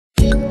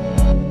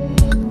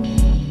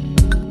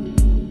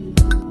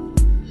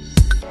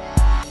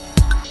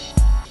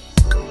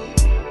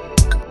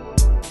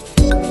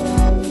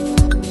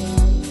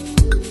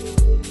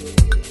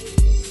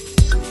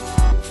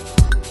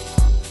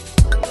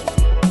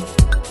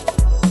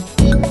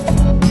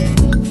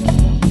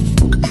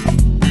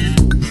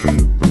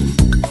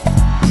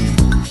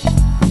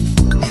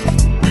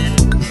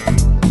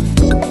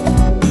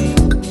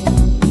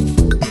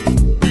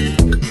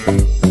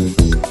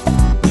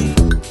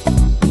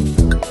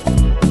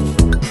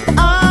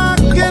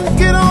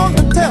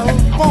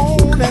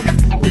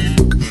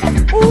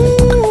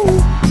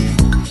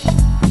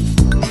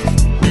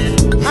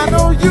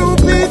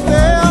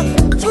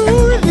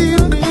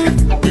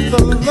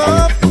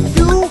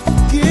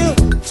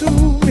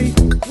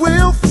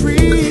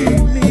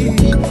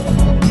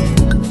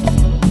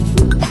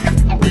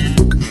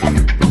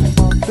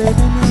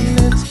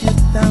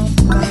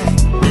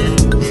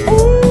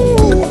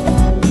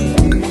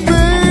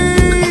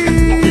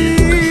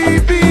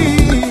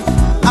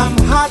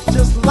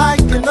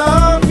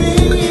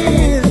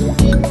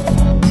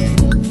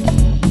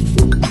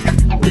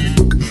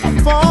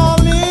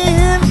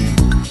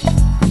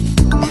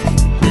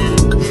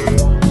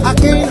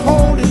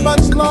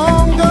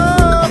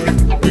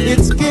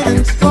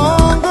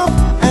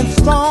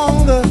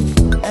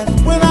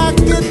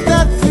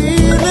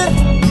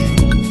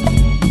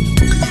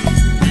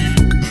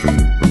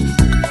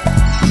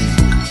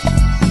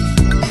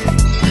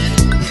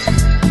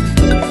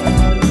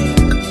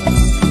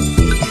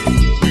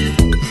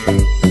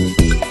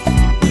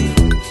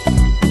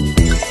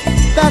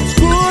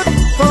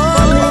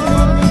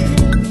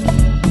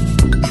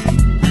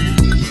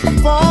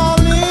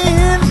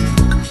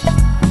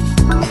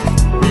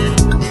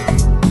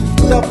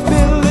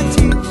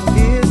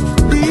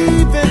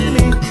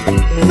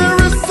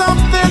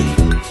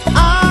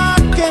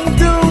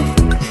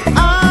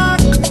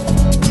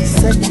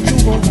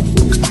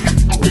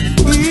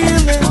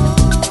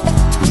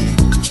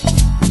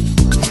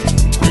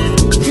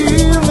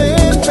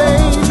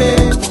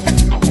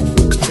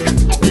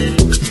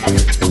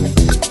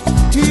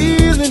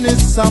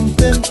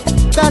something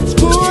that's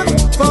good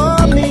for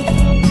me.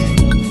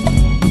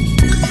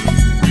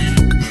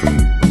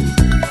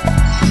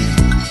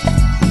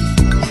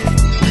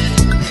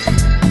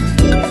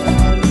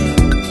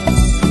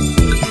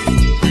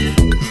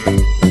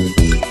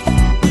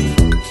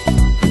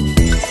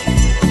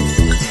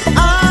 I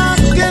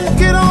can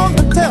get on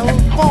the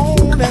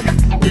telephone and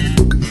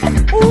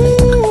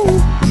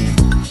ooh,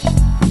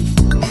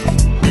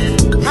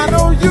 I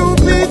know you'll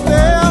be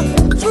there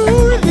to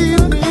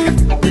relieve me.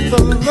 The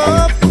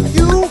love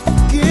you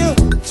give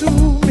to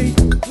me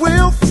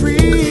will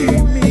free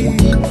me.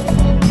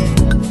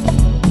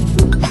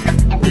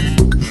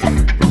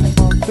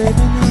 Oh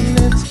baby, now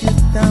let's get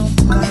down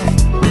tonight.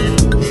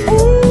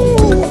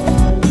 Ooh,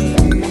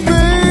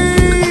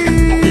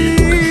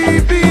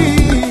 baby,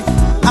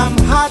 I'm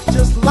hot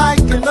just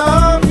like an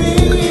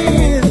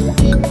oven.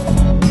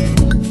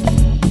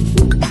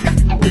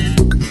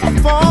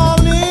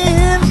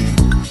 Falling,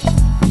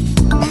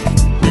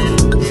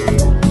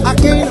 I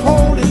can't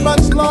hold it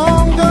much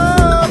longer.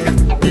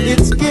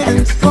 It's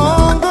getting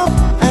stronger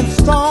and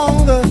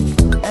stronger,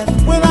 and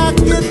when I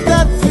get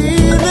that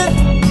feeling,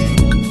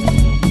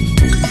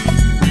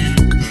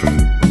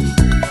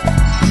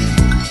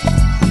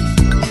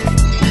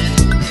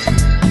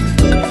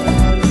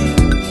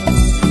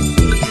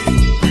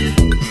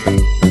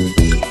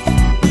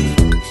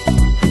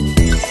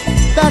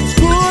 that's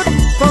good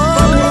for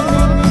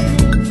me.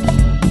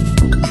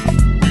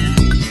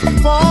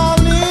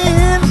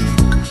 Falling,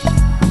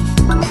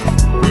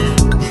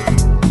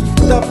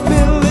 the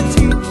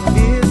ability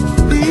is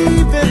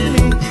leaving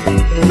me.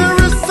 There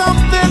is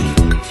something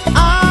I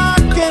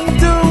can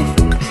do.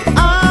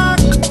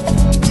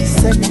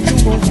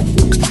 Sexual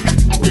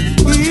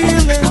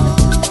healing,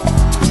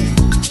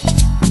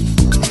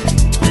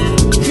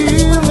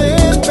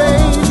 healing,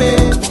 baby.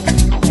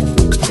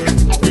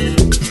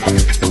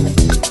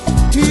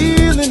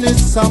 Healing is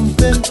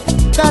something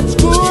that's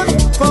good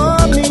for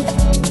me.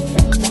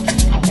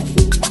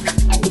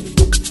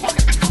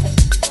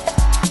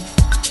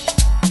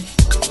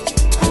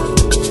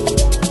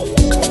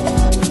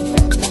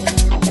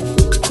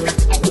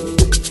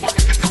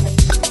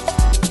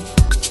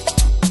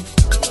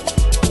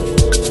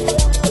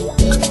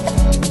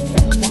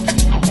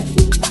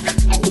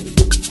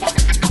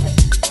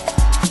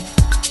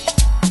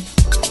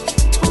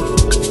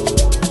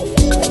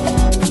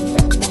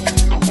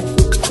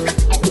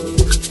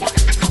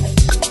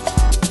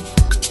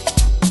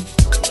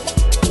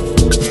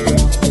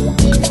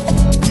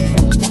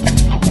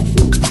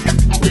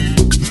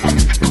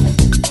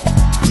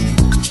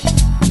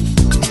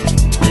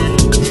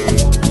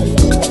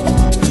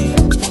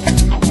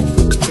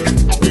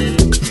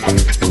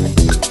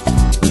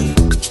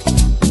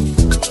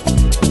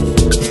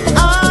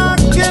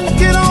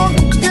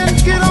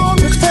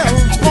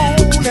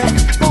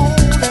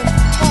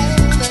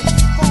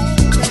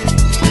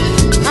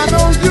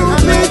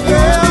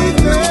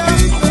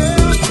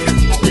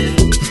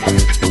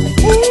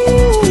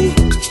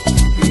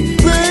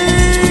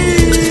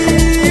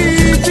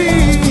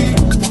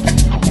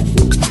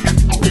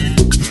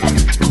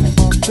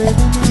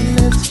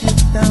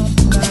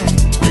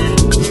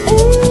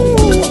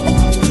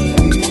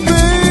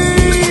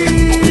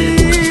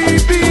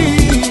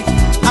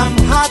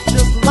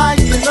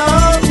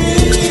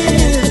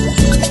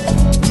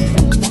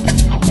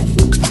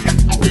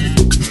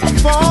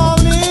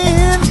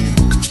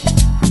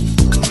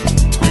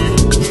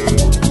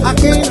 I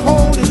can't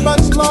hold it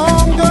much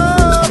longer,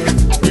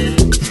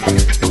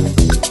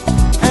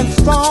 and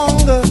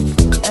stronger,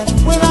 and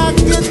when I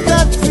get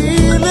that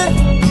feeling,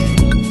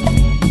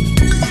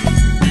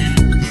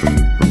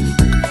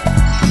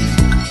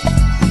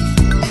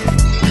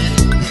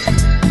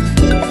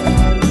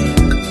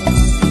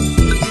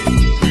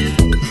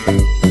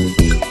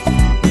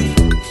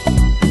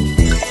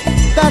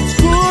 that's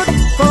good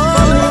for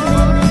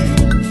me.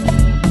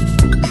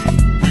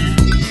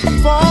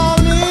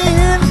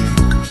 Falling,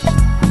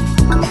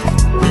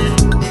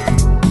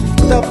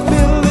 the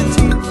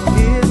ability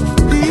is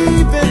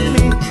leaving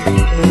me.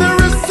 There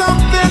is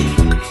something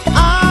I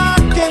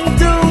can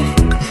do.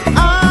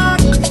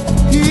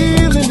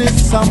 Healing is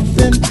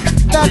something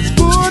that's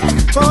good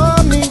for